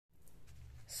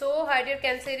So, hi dear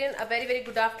Cancerian, a very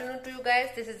good afternoon to you guys.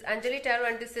 This is Anjali Tarot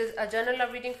and this is a general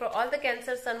love reading for all the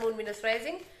Cancer, Sun, Moon, Venus,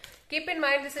 Rising. Keep in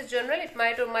mind this is general. It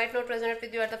might or might not resonate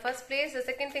with you at the first place. The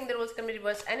second thing, the roles can be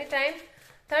reversed anytime.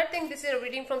 Third thing, this is a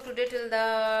reading from today till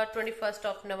the 21st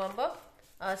of November.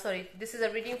 This is a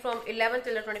reading from 11th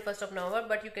till the 21st of November,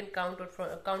 but you can count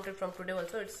it from today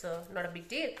also. It's not a big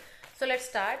deal. So let's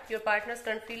start. Your partner's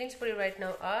current feelings for you right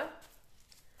now are...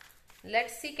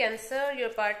 Let's see, Cancer. Your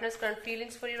partner's current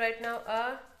feelings for you right now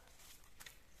are...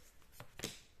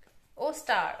 Oh,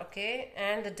 Star, okay,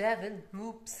 and the Devil.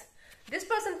 Oops. This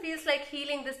person feels like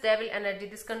healing this devil energy,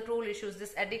 this control issues,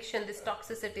 this addiction, this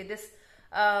toxicity, this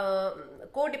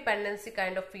codependency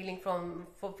kind of feeling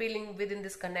feeling within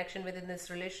this connection, within this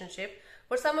relationship.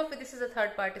 For some of you, this is a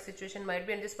third party situation might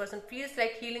be, and this person feels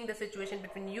like healing the situation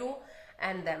between you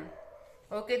and them.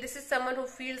 Okay, this is someone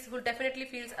who definitely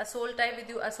feels a soul tie with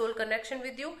you, a soul connection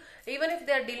with you. Even if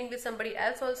they are dealing with somebody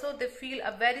else also, they feel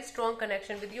a very strong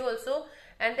connection with you also,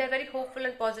 and they are very hopeful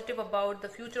and positive about the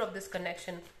future of this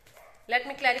connection. Let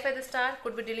me clarify the star.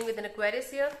 Could be dealing with an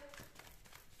Aquarius here.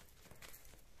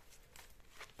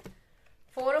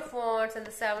 Four of Wands and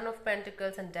the Seven of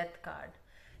Pentacles and Death card.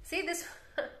 See, this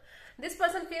this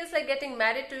person feels like getting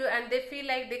married to you and they feel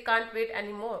like they can't wait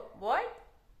anymore. What?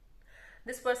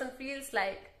 This person feels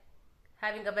like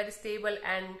having a very stable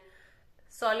and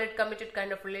solid, committed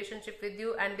kind of relationship with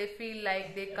you, and they feel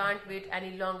like they can't wait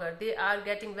any longer. They are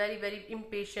getting very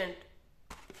impatient.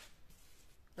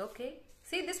 Okay.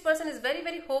 See, this person is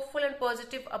very hopeful and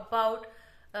positive about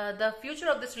the future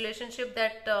of this relationship,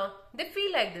 that they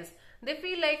feel like this. They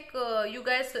feel like you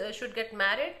guys should get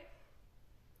married.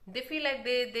 They feel like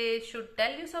they should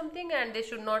tell you something and they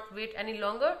should not wait any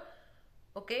longer.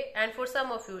 Okay, and for some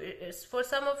of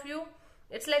you,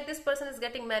 it's like this person is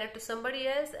getting married to somebody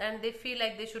else and they feel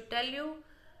like they should tell you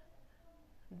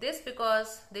this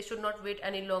because they should not wait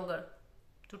any longer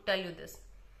to tell you this.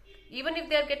 Even if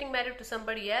they are getting married to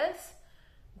somebody else,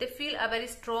 they feel a very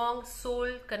strong soul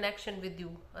connection with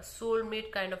you, a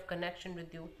soulmate kind of connection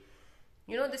with you.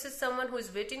 You know, this is someone who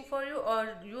is waiting for you,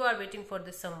 or you are waiting for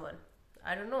this someone.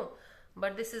 I don't know,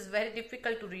 but this is very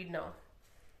difficult to read now.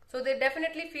 So they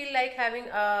definitely feel like having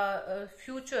a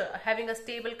future, having a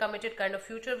stable, committed kind of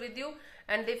future with you,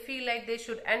 and they feel like they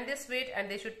should end this wait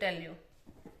and they should tell you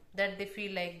that they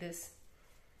feel like this.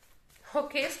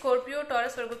 Okay, Scorpio,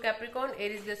 Taurus, Virgo, Capricorn,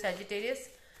 Aries, Leo, Sagittarius,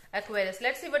 Aquarius.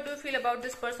 Let's see, what do you feel about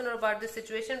this person or about this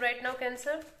situation right now,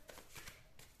 Cancer?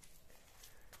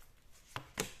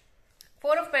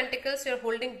 Four of Pentacles, you're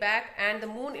holding back, and the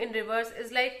Moon in reverse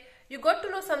is like you got to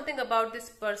know something about this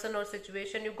person or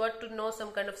situation. You got to know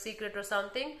some kind of secret or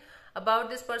something about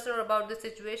this person or about this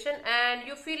situation, and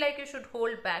you feel like you should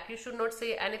hold back. You should not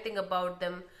say anything about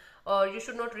them, or you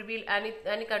should not reveal any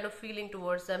kind of feeling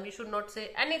towards them. You should not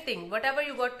say anything. Whatever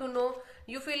you got to know,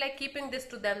 you feel like keeping this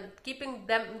to them, keeping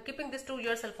this to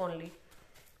yourself only.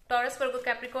 Taurus, Virgo,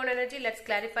 Capricorn energy. Let's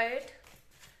clarify it.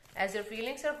 As your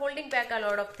feelings are holding back a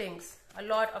lot of things, a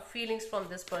lot of feelings from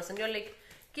this person. You're like,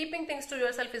 keeping things to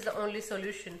yourself is the only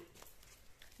solution.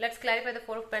 Let's clarify the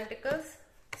Four of Pentacles,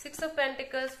 Six of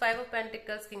Pentacles, Five of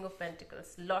Pentacles, King of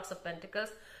Pentacles, lots of Pentacles.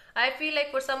 I feel like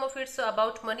for some of you it's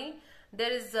about money.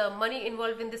 There is money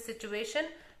involved in this situation.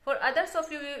 For others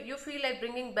of you, you feel like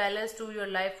bringing balance to your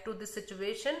life, to this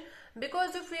situation,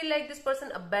 because you feel like this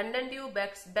person abandoned you,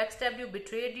 backstabbed you,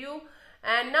 betrayed you,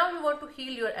 and now you want to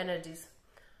heal your energies.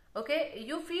 Okay,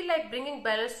 you feel like bringing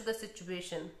balance to the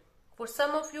situation. For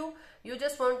some of you, you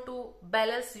just want to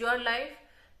balance your life.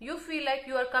 You feel like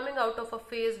you are coming out of a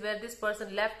phase where this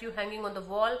person left you hanging on the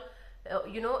wall,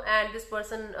 and this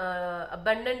person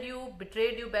abandoned you,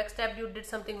 betrayed you, backstabbed you, did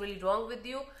something really wrong with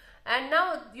you. And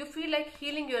now you feel like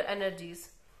healing your energies.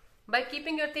 By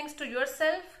keeping your things to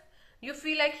yourself, you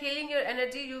feel like healing your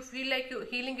energy, you feel like you're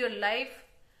healing your life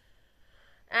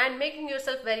and making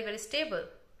yourself very stable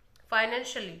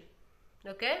financially.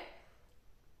 Okay?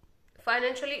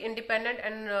 Financially independent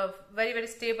and very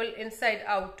stable inside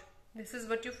out. This is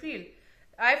what you feel.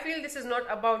 I feel this is not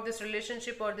about this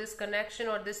relationship or this connection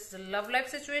or this love life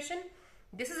situation.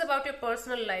 This is about your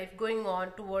personal life going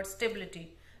on towards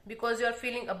stability, because you are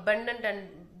feeling abundant.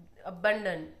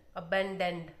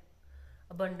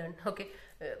 Okay,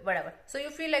 whatever. So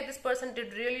you feel like this person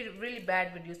did really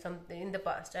bad with you something in the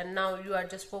past, and now you are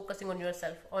just focusing on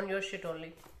yourself, on your shit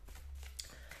only.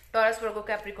 Taurus, Virgo,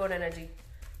 Capricorn energy.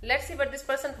 Let's see what this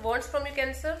person wants from you,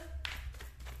 Cancer.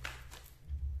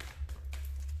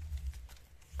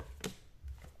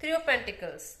 Three of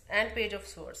Pentacles and Page of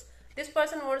Swords. This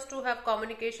person wants to have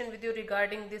communication with you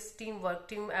regarding this teamwork,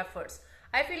 team efforts.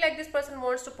 I feel like this person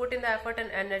wants to put in the effort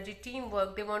and energy,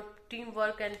 teamwork. They want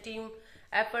teamwork and team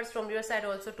efforts from your side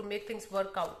also to make things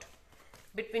work out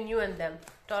between you and them.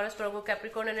 Taurus, Virgo,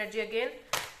 Capricorn energy again.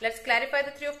 Let's clarify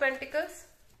the Three of Pentacles.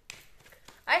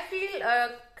 I feel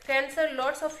Cancer,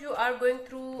 lots of you are going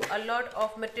through a lot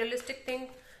of materialistic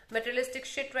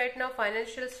shit right now,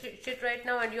 financial shit right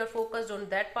now, and you are focused on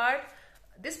that part.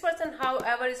 This person,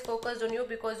 however, is focused on you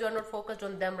because you are not focused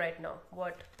on them right now.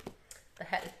 What the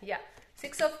hell? Yeah.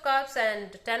 Six of Cups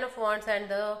and Ten of Wands and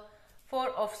the Four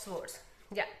of Swords.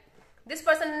 Yeah. This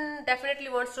person definitely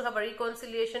wants to have a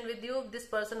reconciliation with you. This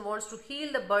person wants to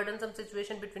heal the burdensome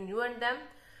situation between you and them.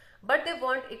 But they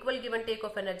want equal give and take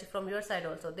of energy from your side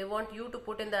also. They want you to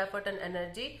put in the effort and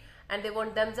energy, and they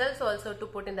want themselves also to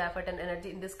put in the effort and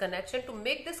energy in this connection to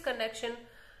make this connection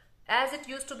as it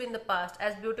used to be in the past,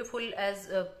 as beautiful, as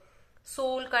a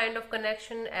soul kind of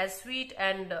connection, as sweet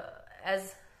and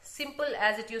as simple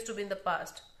as it used to be in the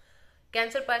past.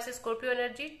 Cancer, Pisces, Scorpio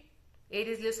energy,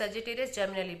 Aries, Leo, Sagittarius,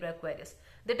 Gemini, Libra, Aquarius.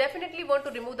 They definitely want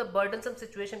to remove the burdensome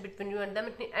situation between you and them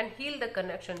and heal the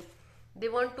connection. They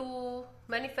want to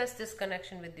manifest this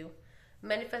connection with you,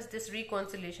 manifest this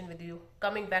reconciliation with you,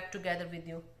 coming back together with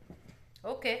you.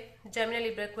 Okay, Gemini,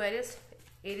 Libra, Aquarius,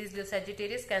 Aries, Leo,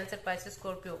 Sagittarius, Cancer, Pisces,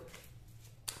 Scorpio.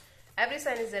 Every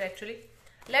sign is there actually.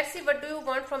 Let's see, what do you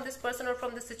want from this person or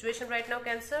from this situation right now,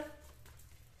 Cancer?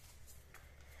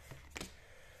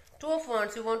 Two of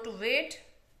Wands, you want to wait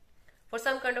for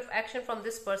some kind of action from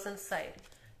this person's side.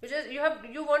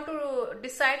 You want to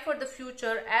decide for the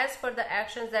future as per the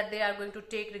actions that they are going to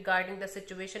take regarding the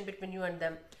situation between you and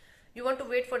them. You want to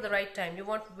wait for the right time. You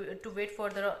want to wait for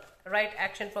the right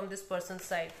action from this person's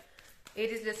side.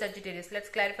 Aries, Leo, Sagittarius. Let's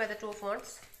clarify the Two of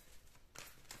Wands.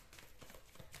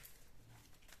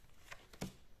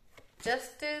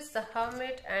 Justice, the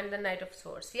Hermit, and the Knight of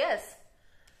Swords. Yes.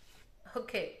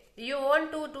 Okay. You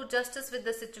want to do justice with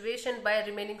the situation by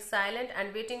remaining silent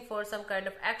and waiting for some kind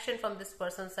of action from this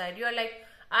person's side. You are like,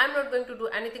 I'm not going to do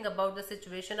anything about the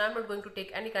situation. I'm not going to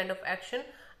take any kind of action.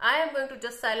 I am going to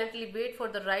just silently wait for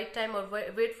the right time or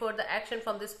wait for the action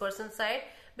from this person's side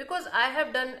because I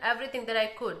have done everything that I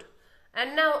could.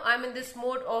 And now I'm in this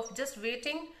mode of just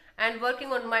waiting and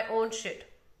working on my own shit,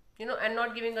 and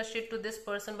not giving a shit to this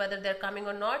person whether they're coming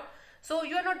or not. So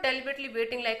you are not deliberately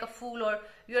waiting like a fool, or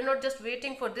you are not just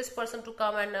waiting for this person to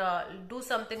come and do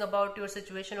something about your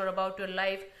situation or about your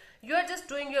life. You are just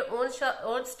doing your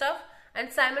own stuff,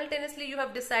 and simultaneously you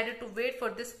have decided to wait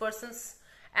for this person's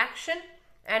action,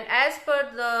 and as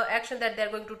per the action that they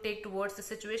are going to take towards the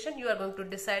situation, you are going to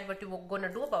decide what you are going to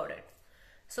do about it.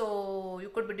 So you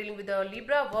could be dealing with a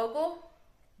Libra, Virgo,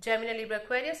 Gemini, Libra,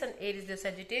 Aquarius, and Aries, Leo,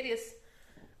 Sagittarius.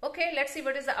 Okay, let's see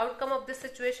what is the outcome of this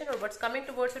situation or what's coming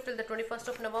towards you till the 21st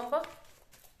of November.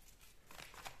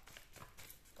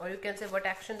 Or you can say what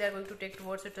action they are going to take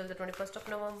towards you till the 21st of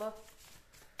November.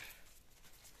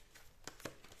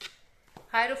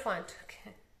 Hierophant.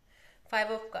 Okay. Five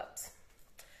of Cups.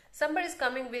 Somebody is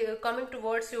coming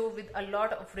towards you with a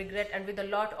lot of regret and with a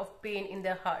lot of pain in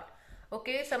their heart.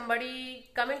 Okay, somebody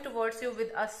coming towards you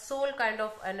with a soul kind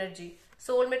of energy,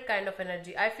 soulmate kind of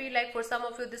energy. I feel like for some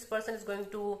of you, this person is going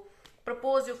to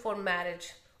propose you for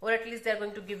marriage, or at least they are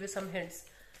going to give you some hints.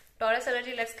 Taurus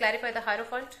energy, let's clarify the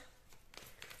Hierophant.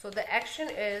 So the action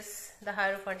is the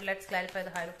Hierophant. Let's clarify the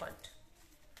Hierophant.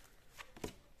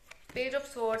 Page of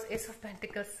Swords, Ace of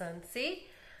Pentacles, Sun. See?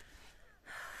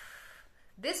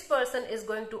 This person is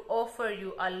going to offer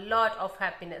you a lot of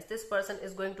happiness. This person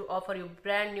is going to offer you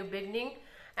brand new beginning,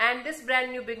 and this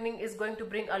brand new beginning is going to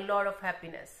bring a lot of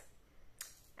happiness.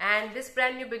 And this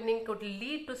brand new beginning could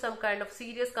lead to some kind of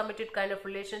serious committed kind of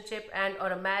relationship or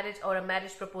a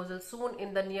marriage proposal soon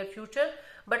in the near future.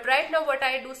 But right now what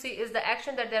I do see is the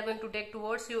action that they are going to take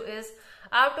towards you is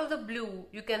out of the blue,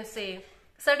 you can say.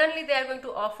 Suddenly they are going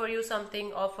to offer you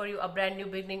something, offer you a brand new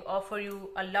beginning, offer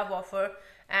you a love offer,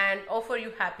 and offer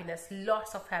you happiness,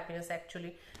 lots of happiness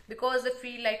actually, because they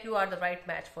feel like you are the right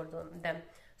match for them.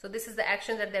 So this is the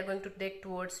action that they're going to take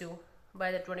towards you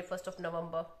by the 21st of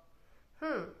November.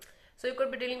 So you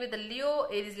could be dealing with the Leo,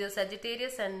 Aries, Leo,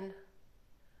 Sagittarius,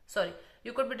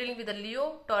 you could be dealing with the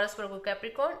Leo, Taurus, Virgo,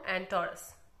 Capricorn, and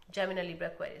Taurus, Gemini, Libra,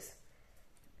 Aquarius.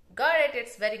 Got it,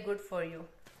 it's very good for you.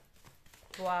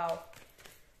 Wow.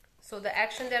 So the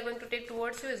action they are going to take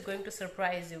towards you is going to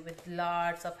surprise you with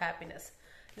lots of happiness.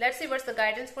 Let's see what's the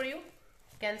guidance for you,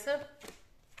 Cancer.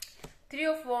 Three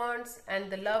of Wands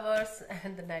and the Lovers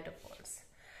and the Knight of Wands.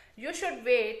 You should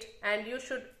wait, and you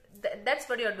should, that's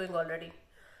what you're doing already.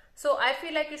 So I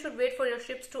feel like you should wait for your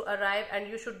ships to arrive, and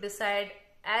you should decide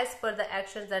as per the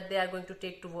actions that they are going to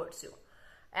take towards you,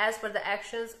 as per the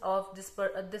actions of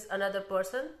this another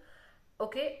person.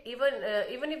 Okay,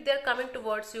 even if they're coming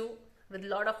towards you with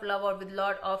lot of love or with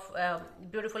lot of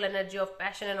beautiful energy of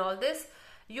passion and all this,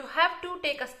 you have to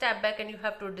take a step back and you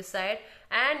have to decide,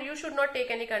 and you should not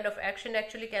take any kind of action.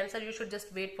 Actually, Cancer, you should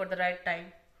just wait for the right time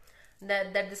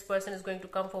that this person is going to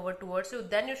come forward towards you.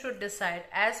 Then you should decide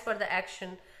as per the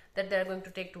action that they are going to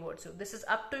take towards you. This is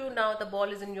up to you now. The ball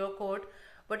is in your court.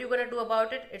 What you're going to do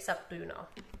about it, it's up to you now.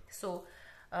 So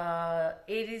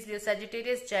Aries, Leo,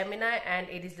 Sagittarius, Gemini, and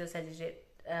Aries, Leo,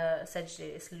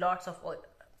 Sagittarius, lots of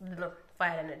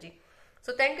fire energy.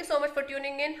 So thank you so much for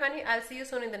tuning in, honey. I'll see you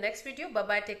soon in the next video. Bye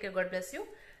bye, take care, God bless you.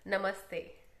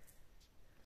 Namaste.